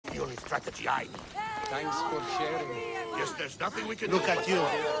strategy, aye. Thanks for sharing. Yes, there's nothing we can Look do. at you,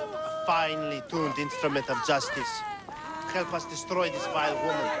 a finely tuned instrument of justice. Help us destroy this vile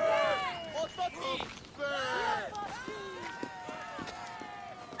woman.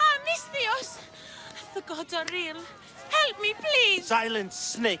 Ah, Misthios! The gods are real. Help me, please! Silence,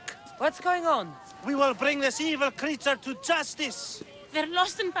 snake. What's going on? We will bring this evil creature to justice. They're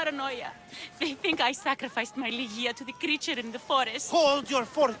lost in paranoia. They think I sacrificed my Ligia to the creature in the forest. Hold your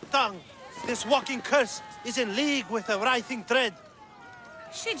forked tongue. This walking curse is in league with the writhing dread.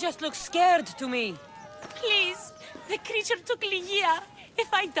 She just looks scared to me. Please, the creature took Ligia.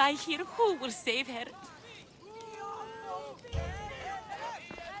 If I die here, who will save her?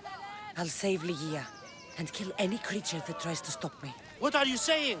 I'll save Ligia and kill any creature that tries to stop me. What are you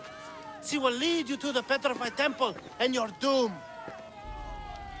saying? She will lead you to the petrified temple and your doom.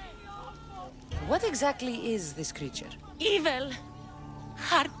 What exactly is this creature? Evil,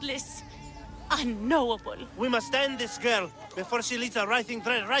 heartless, unknowable. We must end this girl before she leads the writhing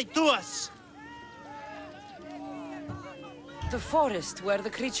dread right to us. The forest where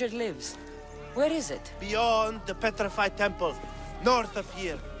the creature lives. Where is it? Beyond the petrified temple, north of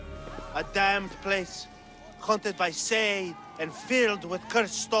here. A damned place, haunted by shade and filled with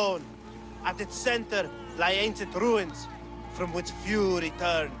cursed stone. At its center lie ancient ruins, from which few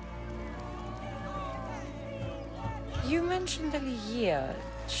return. You mentioned Ligia.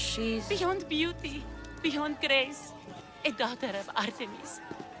 She's... Beyond beauty, beyond grace. A daughter of Artemis.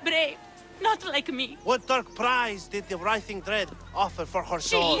 Brave, not like me. What dark prize did the writhing dread offer for her She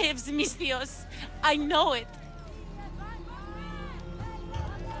soul? lives, Misthios. I know it.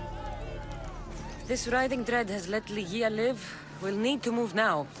 If this writhing dread has let Ligia live, we'll need to move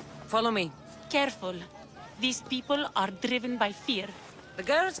now. Follow me. Careful. These people are driven by fear. The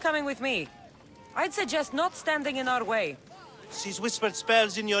girl's coming with me. I'd suggest not standing in our way. She's whispered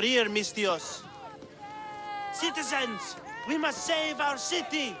spells in your ear, Misthios. Citizens, we must save our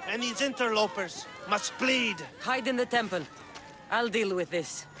city, and these interlopers must bleed. Hide in the temple. I'll deal with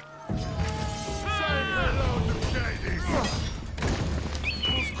this.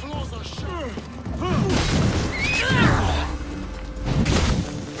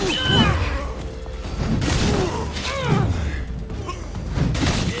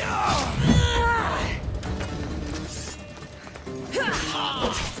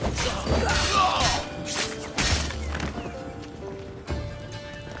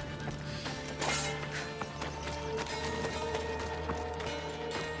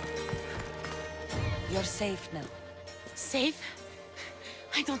 You're safe now. Safe?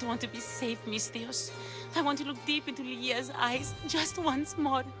 I don't want to be safe, Misthios. I want to look deep into Ligia's eyes just once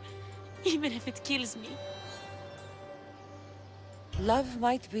more, even if it kills me. Love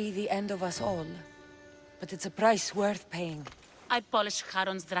might be the end of us all, but it's a price worth paying. I polished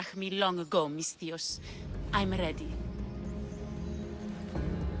Charon's drachmi long ago, Misthios. I'm ready.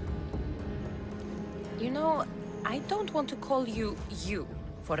 You know, I don't want to call you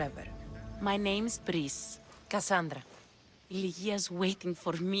forever. My name's Brice. Cassandra. Ligia's waiting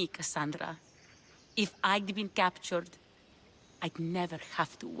for me, Cassandra. If I'd been captured, I'd never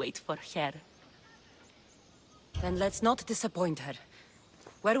have to wait for her. Then let's not disappoint her.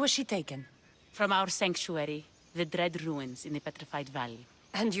 Where was she taken? From our sanctuary, the Dread Ruins in the Petrified Valley.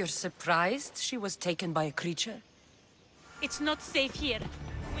 And you're surprised she was taken by a creature? It's not safe here.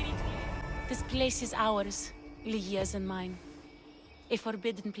 We need to leave. This place is ours, Ligia's and mine. A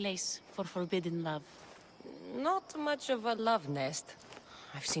forbidden place for forbidden love. Not much of a love nest.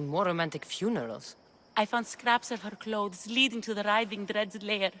 I've seen more romantic funerals. I found scraps of her clothes leading to the writhing Dread's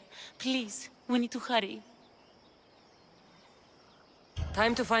lair. Please, we need to hurry.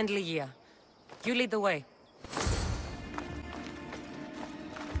 Time to find Ligia. You lead the way.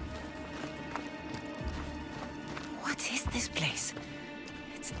 What is this place?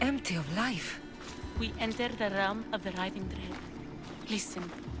 It's empty of life. We enter the realm of the writhing Dread. Listen.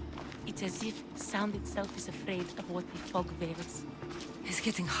 It's as if sound itself is afraid of what the fog veils. It's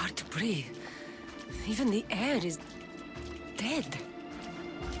getting hard to breathe. Even the air is... dead.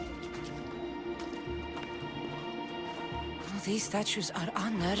 Oh, these statues are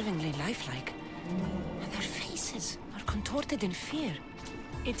unnervingly lifelike. And their faces are contorted in fear.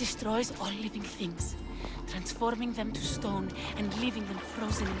 It destroys all living things, transforming them to stone and leaving them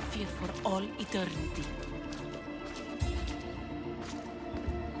frozen in fear for all eternity.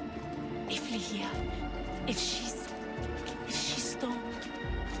 If Ligia, if she's stone,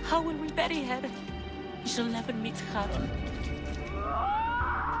 how will we bury her? She'll never meet Charon.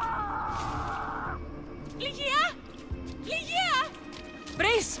 Ligia! Ligia!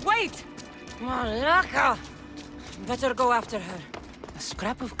 Brice, wait! Malaka! Better go after her.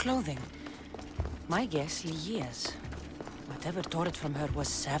 scrap of clothing. My guess, Ligia's. Whatever tore it from her was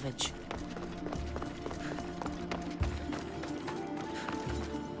savage.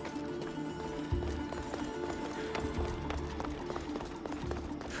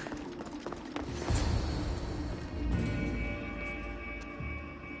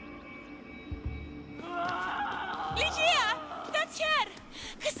 Ligia! That's her!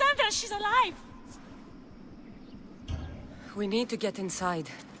 Cassandra, she's alive! We need to get inside.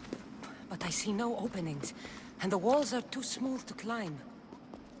 But I see no openings, and the walls are too smooth to climb.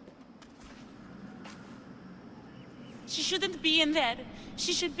 She shouldn't be in there.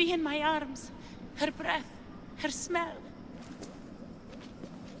 She should be in my arms. Her breath, her smell.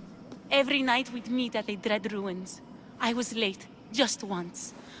 Every night we'd meet at the Dread Ruins. I was late, just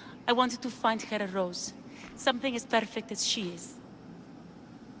once. I wanted to find her a rose. Something as perfect as she is.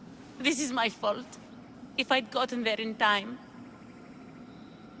 This is my fault. If I'd gotten there in time.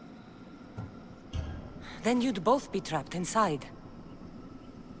 Then you'd both be trapped inside.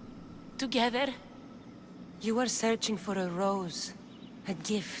 Together? You were searching for a rose. A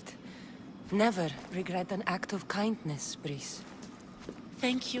gift. Never regret an act of kindness, Brice.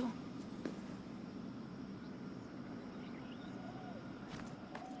 Thank you.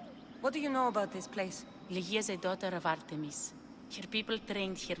 What do you know about this place? Ligia is a daughter of Artemis. Her people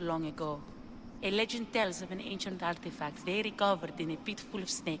trained here long ago. A legend tells of an ancient artifact they recovered in a pit full of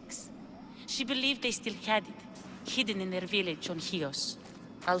snakes. She believed they still had it, hidden in their village on Chios.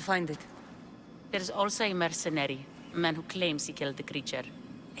 I'll find it. There's also a mercenary, a man who claims he killed the creature.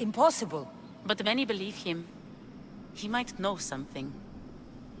 Impossible. But many believe him. He might know something.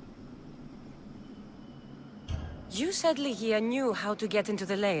 You said Ligia knew how to get into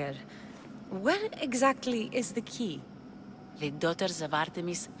the lair. Where exactly is the key? The daughters of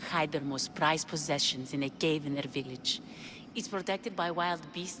Artemis hide their most prized possessions in a cave in their village. It's protected by wild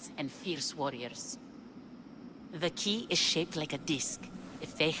beasts and fierce warriors. The key is shaped like a disc.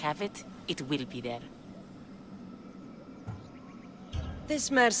 If they have it, it will be there.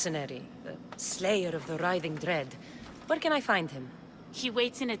 This mercenary, the slayer of the writhing dread, where can I find him? He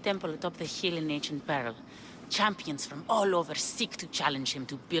waits in a temple atop the hill in Ancient Peril. Champions from all over seek to challenge him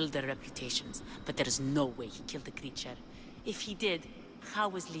to build their reputations, but there is no way he killed the creature. If he did, how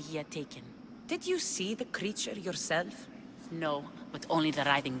was Ligia taken? Did you see the creature yourself? No, but only the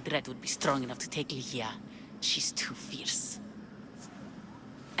writhing dread would be strong enough to take Ligia. She's too fierce.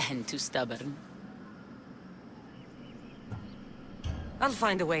 And too stubborn. I'll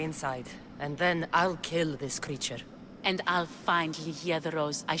find a way inside, and then I'll kill this creature. And I'll find Ligia the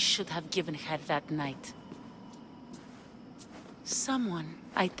rose I should have given her that night. Someone,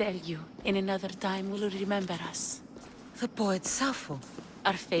 I tell you, in another time will remember us. The poet Sappho.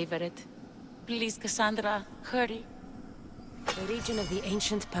 Our favorite. Please, Cassandra, hurry. The region of the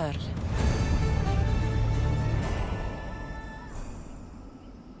Ancient Pearl. The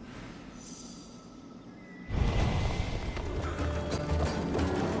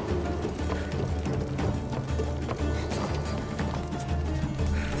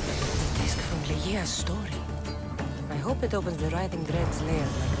disc from Ligia's story. I hope it opens the Writhing Dread's lair,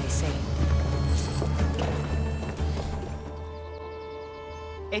 like they say.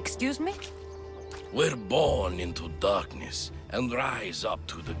 Excuse me? We're born into darkness and rise up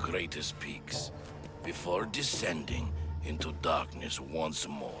to the greatest peaks, before descending into darkness once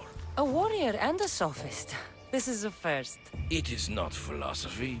more. A warrior and a sophist. This is a first. It is not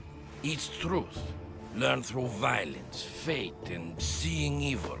philosophy, it's truth. Learned through violence, fate, and seeing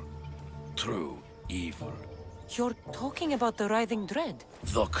evil. True evil. You're talking about the Writhing Dread?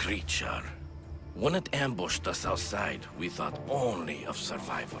 The creature. When it ambushed us outside, we thought only of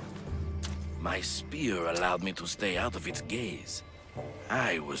survival. My spear allowed me to stay out of its gaze.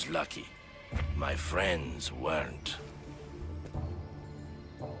 I was lucky. My friends weren't.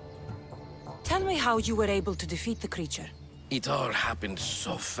 Tell me how you were able to defeat the creature. It all happened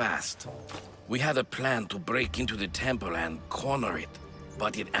so fast. We had a plan to break into the temple and corner it,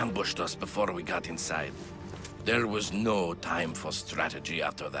 but it ambushed us before we got inside. There was no time for strategy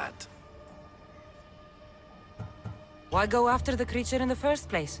after that. Why go after the creature in the first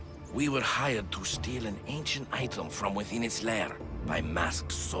place? We were hired to steal an ancient item from within its lair by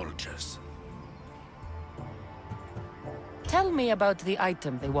masked soldiers. Tell me about the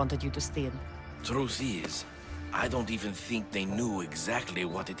item they wanted you to steal. Truth is, I don't even think they knew exactly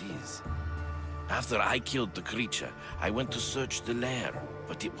what it is. After I killed the creature, I went to search the lair,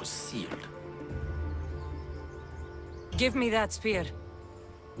 but it was sealed. Give me that spear.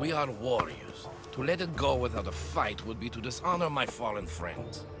 We are warriors. To let it go without a fight would be to dishonor my fallen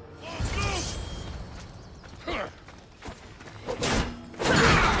friends.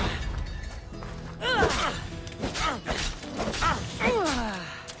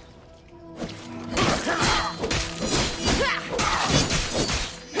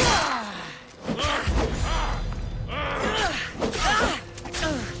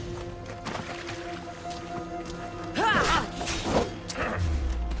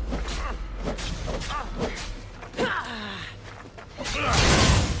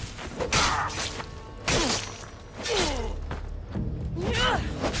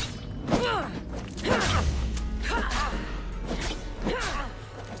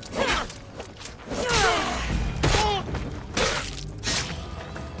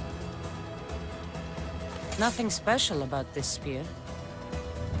 Nothing special about this spear.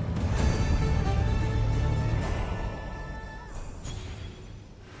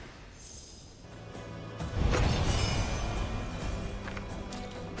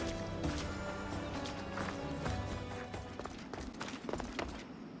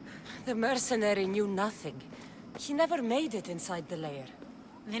 The mercenary knew nothing. He never made it inside the lair.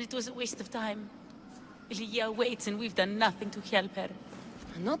 Then it was a waste of time. Lygia waits and we've done nothing to help her.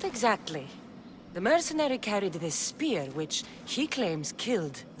 Not exactly. The mercenary carried this spear, which he claims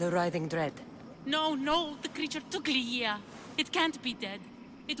killed the writhing dread. No, the creature took Lygia. It can't be dead.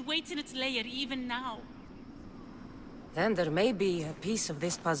 It waits in its lair even now. Then there may be a piece of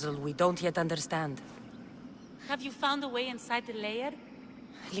this puzzle we don't yet understand. Have you found a way inside the lair?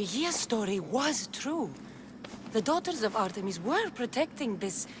 Lygia's story was true. The daughters of Artemis were protecting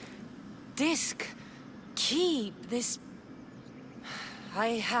this disc, key, this... I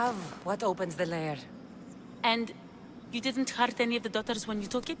have what opens the lair. And you didn't hurt any of the daughters when you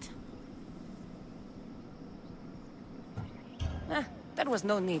took it? There was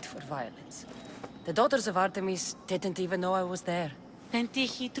no need for violence. The daughters of Artemis didn't even know I was there. Then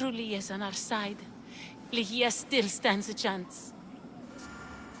Tiki truly is on our side. Lygia still stands a chance.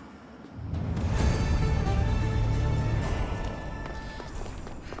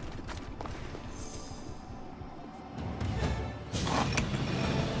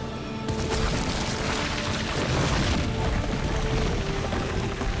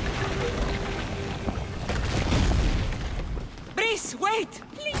 Wait!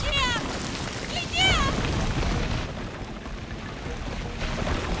 Lygia! Lygia!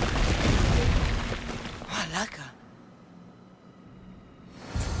 Malaka.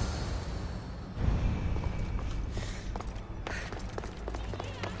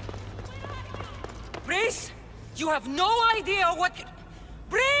 Breeze! You have no idea what...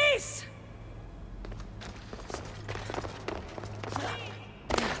 Breeze!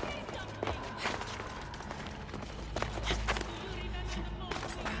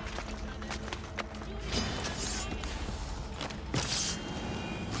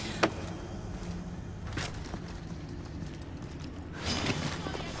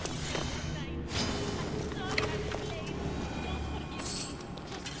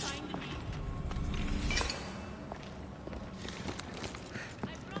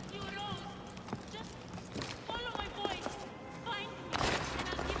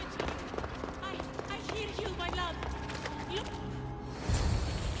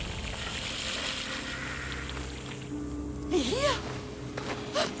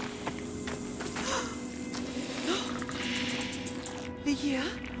 Lygia?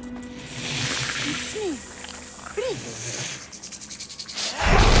 It's me, Breeze.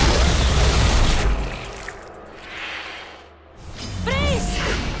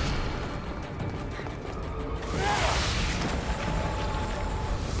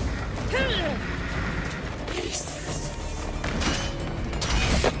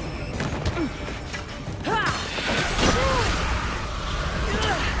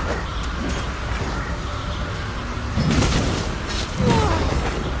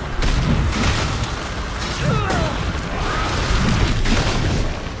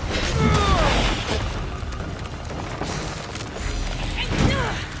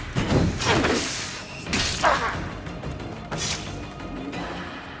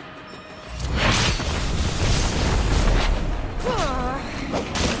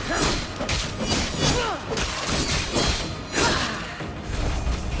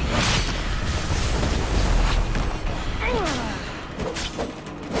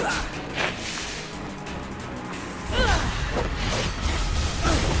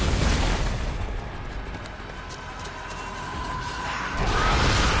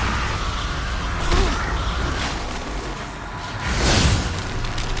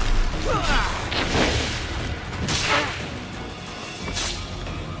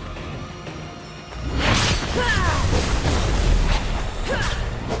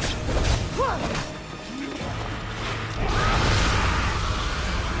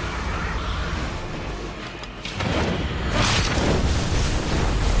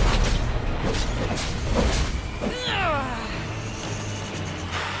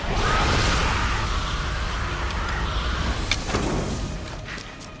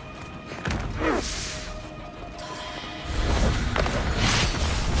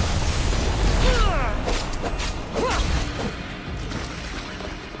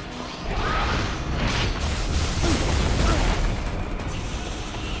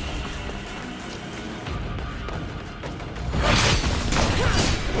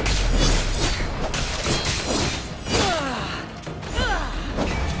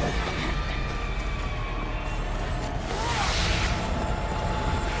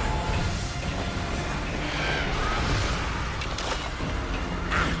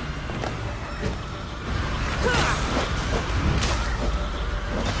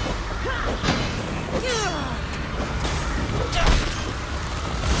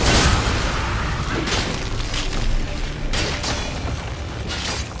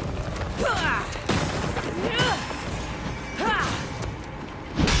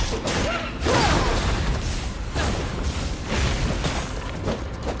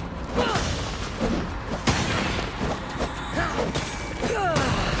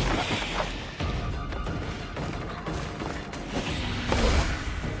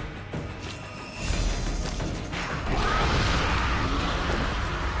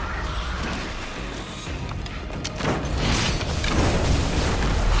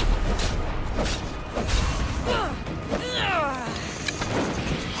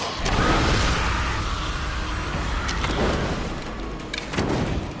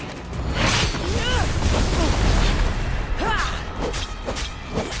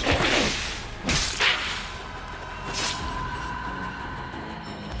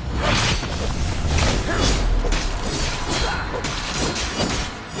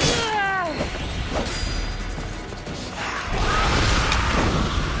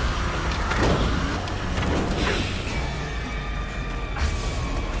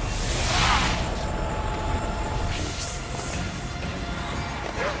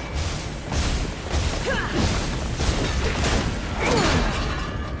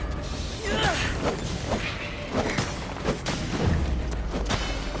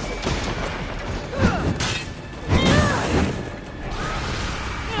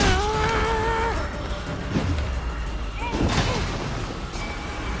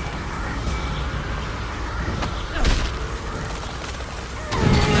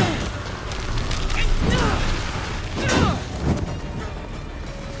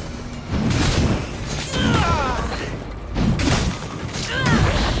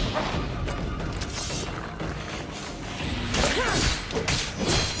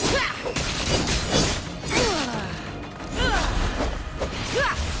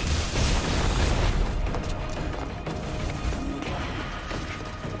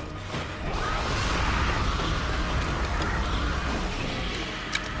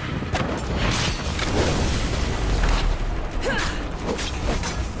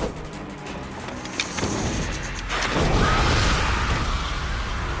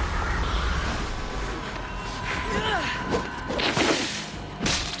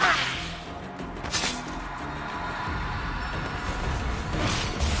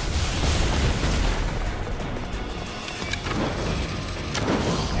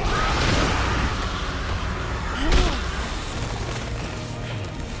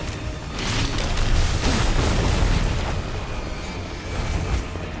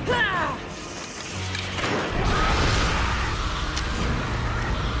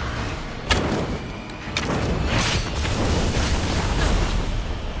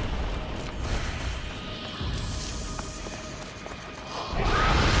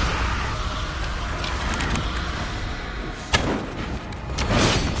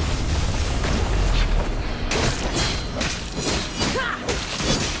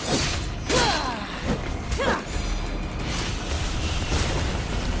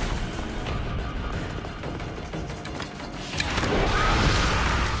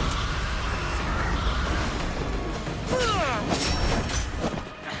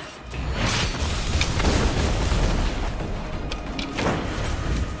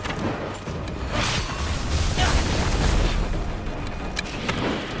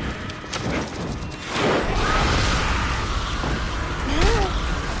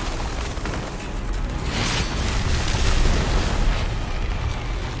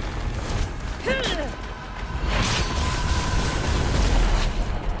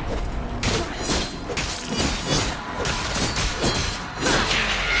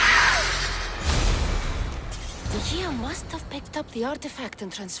 the artifact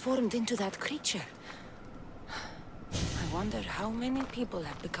and transformed into that creature. I wonder how many people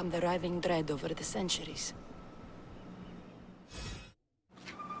have become the writhing dread over the centuries.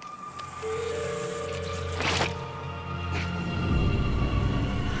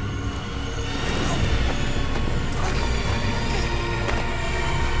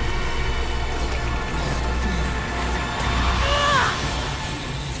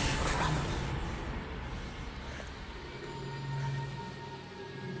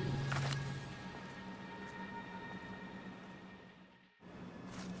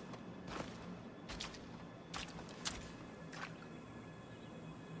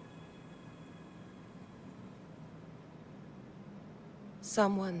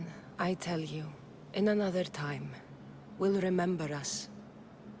 Someone, I tell you, in another time, will remember us